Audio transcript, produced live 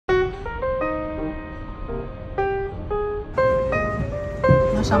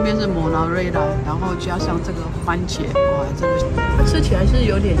它上面是抹劳瑞兰，然后加上这个番茄，哇，这个它吃起来是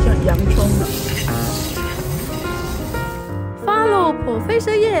有点像洋葱的。Follow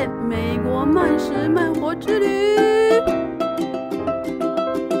Professor Ye 美国慢食慢活之旅。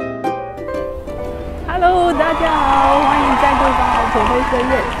Hello， 大家好，欢迎再度follow Professor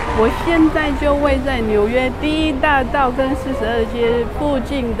Ye。我现在就位在纽约第一大道跟42街附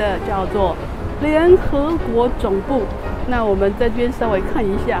近的叫做联合国总部。那我们在这边稍微看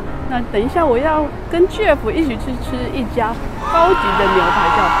一下。那等一下我要跟 Jeff 一起去吃一家高级的牛排，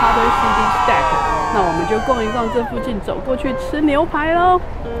叫 Tudor Steak。那我们就逛一逛这附近，走过去吃牛排咯，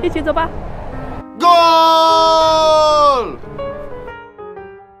一起走吧。Goal！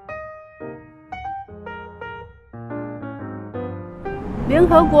联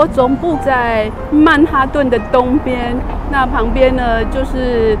合国总部在曼哈顿的东边，那旁边呢就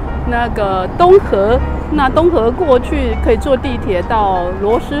是那个东河。那东河过去可以坐地铁到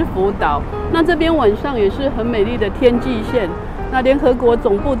罗斯福岛。那这边晚上也是很美丽的天际线。那联合国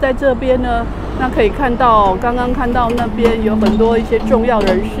总部在这边呢，那可以看到刚刚看到那边有很多一些重要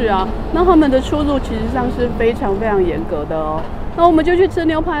人士啊，那他们的出入其实上是非常严格的哦。那我们就去吃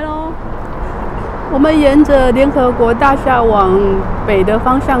牛排咯。我们沿着联合国大厦往北的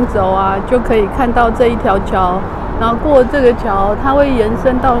方向走啊，就可以看到这一条桥，然后过这个桥，它会延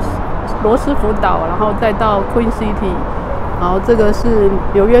伸到罗斯福岛，然后再到 Queen City， 然后这个是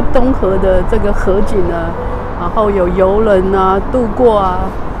纽约东河的这个河景呢，然后有游轮啊渡过啊，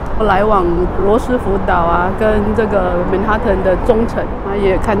来往罗斯福岛啊，跟这个曼哈顿的中城，啊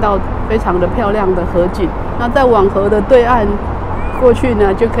也看到非常的漂亮的河景。那再往河的对岸过去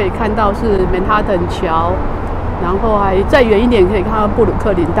呢，就可以看到是曼哈顿桥，然后还再远一点可以看到布鲁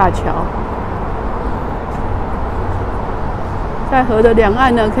克林大桥。在河的两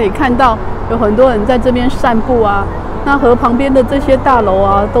岸呢，可以看到有很多人在这边散步啊。那河旁边的这些大楼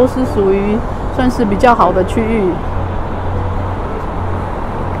啊，都是属于算是比较好的区域。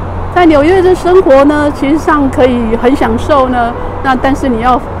在纽约的生活呢，其实上可以很享受呢。那但是你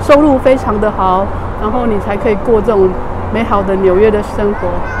要收入非常的好，然后你才可以过这种美好的纽约的生活。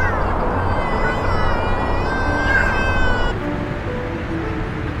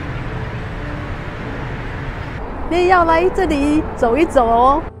你也要来这里走一走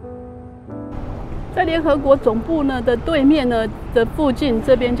哦。在联合国总部呢的对面呢的附近，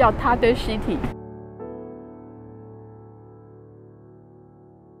这边叫 Tudor City。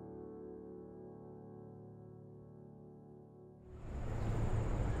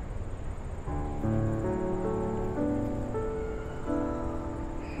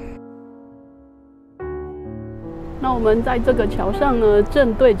那我们在这个桥上呢，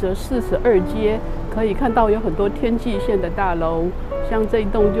正对着42街，可以看到有很多天际线的大楼，像这一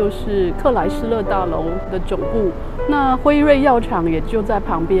栋就是克莱斯勒大楼的总部，那辉瑞药厂也就在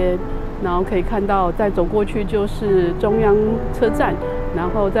旁边，然后可以看到再走过去就是中央车站，然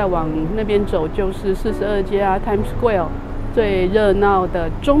后再往那边走就是42街啊 Times Square 最热闹的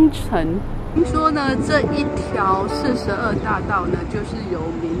中城。听说呢，这一条42大道呢，就是有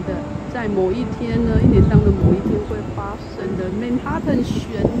名的，在某一天呢，一年当的某一天会发生的曼哈顿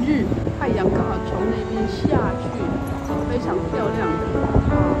悬日，太阳刚好从那边下去，非常漂亮的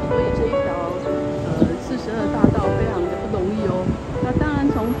所以这一条42大道非常的不容易哦。那当然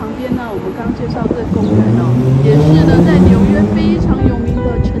从旁边呢，我们刚刚介绍这个公园哦，也是呢在纽约非常有名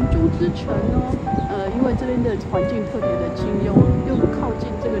的城中之城哦。因为这边的环境特别的清幽，又靠近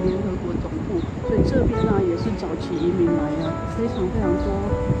这个联合国总部，所以这边呢也是早期移民来啊，非常多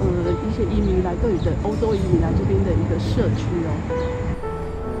一些移民来这里的欧洲移民来这边的一个社区哦。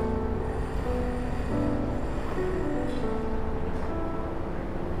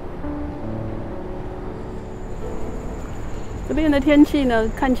这边的天气呢，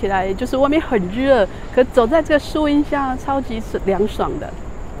看起来就是外面很热，可走在这个树荫下，超级凉爽的。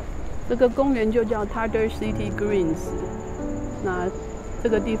这个公园就叫 Tudor City Greens， 那这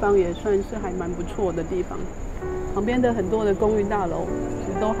个地方也算是还蛮不错的地方。旁边的很多的公寓大楼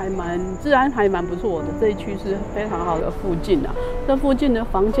都治安还蛮不错的，这一区是非常好的附近啊。这附近的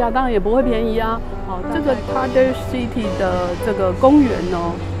房价当然也不会便宜啊。这个 Tudor City 的这个公园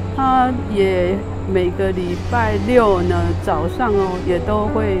哦，它也每个礼拜六呢早上哦，也都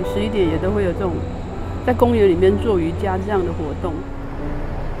会11点也都会有这种在公园里面做瑜伽这样的活动。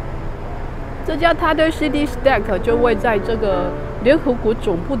这家 Tudor City Steak 就位在这个联合国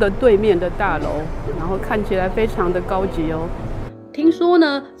总部的对面的大楼，然后看起来非常的高级哦。听说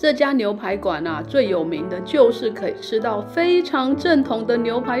呢，这家牛排馆啊，最有名的就是可以吃到非常正统的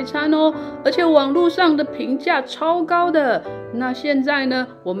牛排餐哦，而且网络上的评价超高的。那现在呢，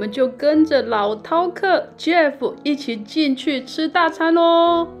我们就跟着老饕客 Jeff 一起进去吃大餐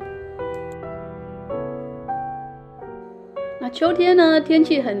咯。那秋天呢，天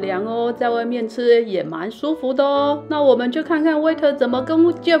气很凉哦，在外面吃也蛮舒服的哦。那我们就看看 waiter 怎么跟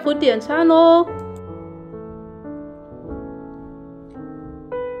Jeff 点餐咯。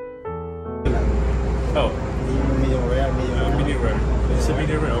Oh, medium rare, medium rare. It's a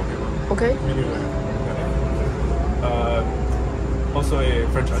medium rare, okay. OK， Medium rare. Also a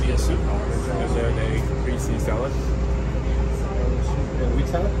French onion soup, and then a greasy salad. Wheat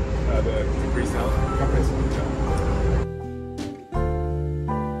salad? The greasy salad. Yeah.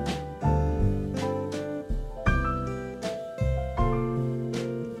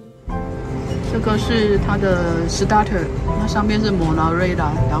 这个是它的 starter， 那上面是抹拉瑞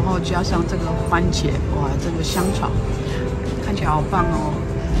拉，然后加上这个番茄，哇，这个香草看起来好棒哦。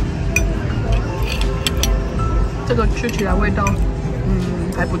这个吃起来味道，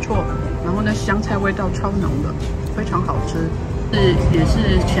还不错。然后呢，香菜味道超浓的，非常好吃。也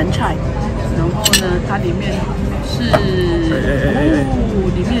是前菜，然后呢，它里面是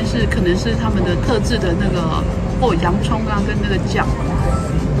里面是可能是他们的特制的那个洋葱啊，跟那个酱，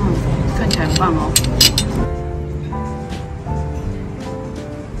看起来很棒哦。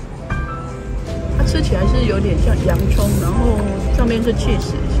它吃起来是有点像洋葱，然后上面是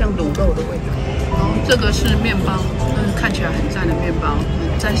cheese， 像卤肉的味道。然后这个是面包，看起来很赞的面包，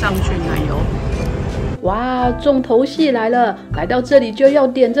沾上去奶油。哇，重头戏来了！来到这里就要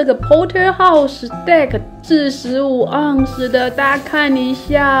点这个 Porterhouse Steak 至15盎司的，大家看一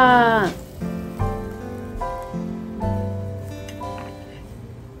下。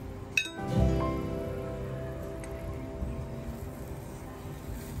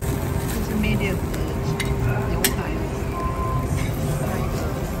这是 medium 的牛排。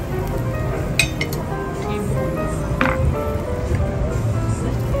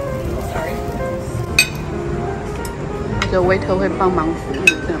这 waiter 会帮忙服务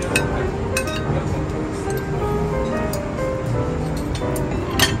这样。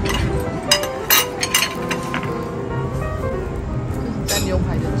这是沾牛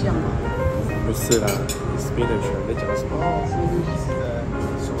排的酱吗？不是啦 ，spinach 在讲什么？哦，spinach。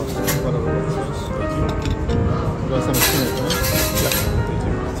You want some spinach? Yeah, thank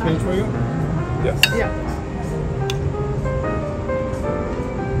you. Spinach for you? Yes. Yeah.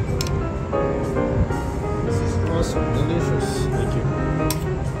 Awesome, delicious. Thank you.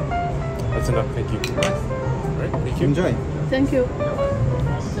 That's enough. Thank you. All right, thank you. Enjoy. Thank you.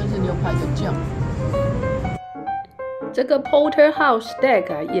 这是牛排的酱。这个 Porterhouse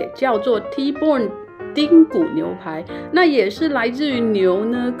Steak 啊，也叫做 T-bone 丁骨牛排，那也是来自于牛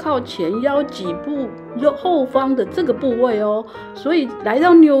呢靠前腰脊部后方的这个部位哦。所以来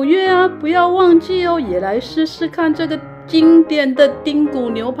到纽约啊，不要忘记哦，也来试试看这个经典的丁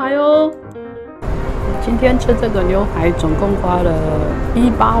骨牛排哦。今天吃这个牛排总共花了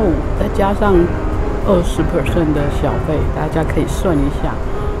185，再加上20% 的小费，大家可以算一下。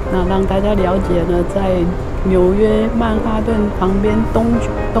那让大家了解呢，在纽约曼哈顿旁边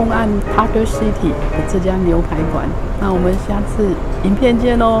东岸 Tudor City 的这家牛排馆。那我们下次影片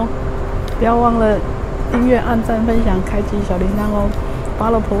见哦！不要忘了订阅、按赞、分享、开启小铃铛哦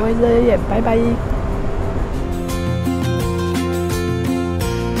！follow 普威这页，拜拜。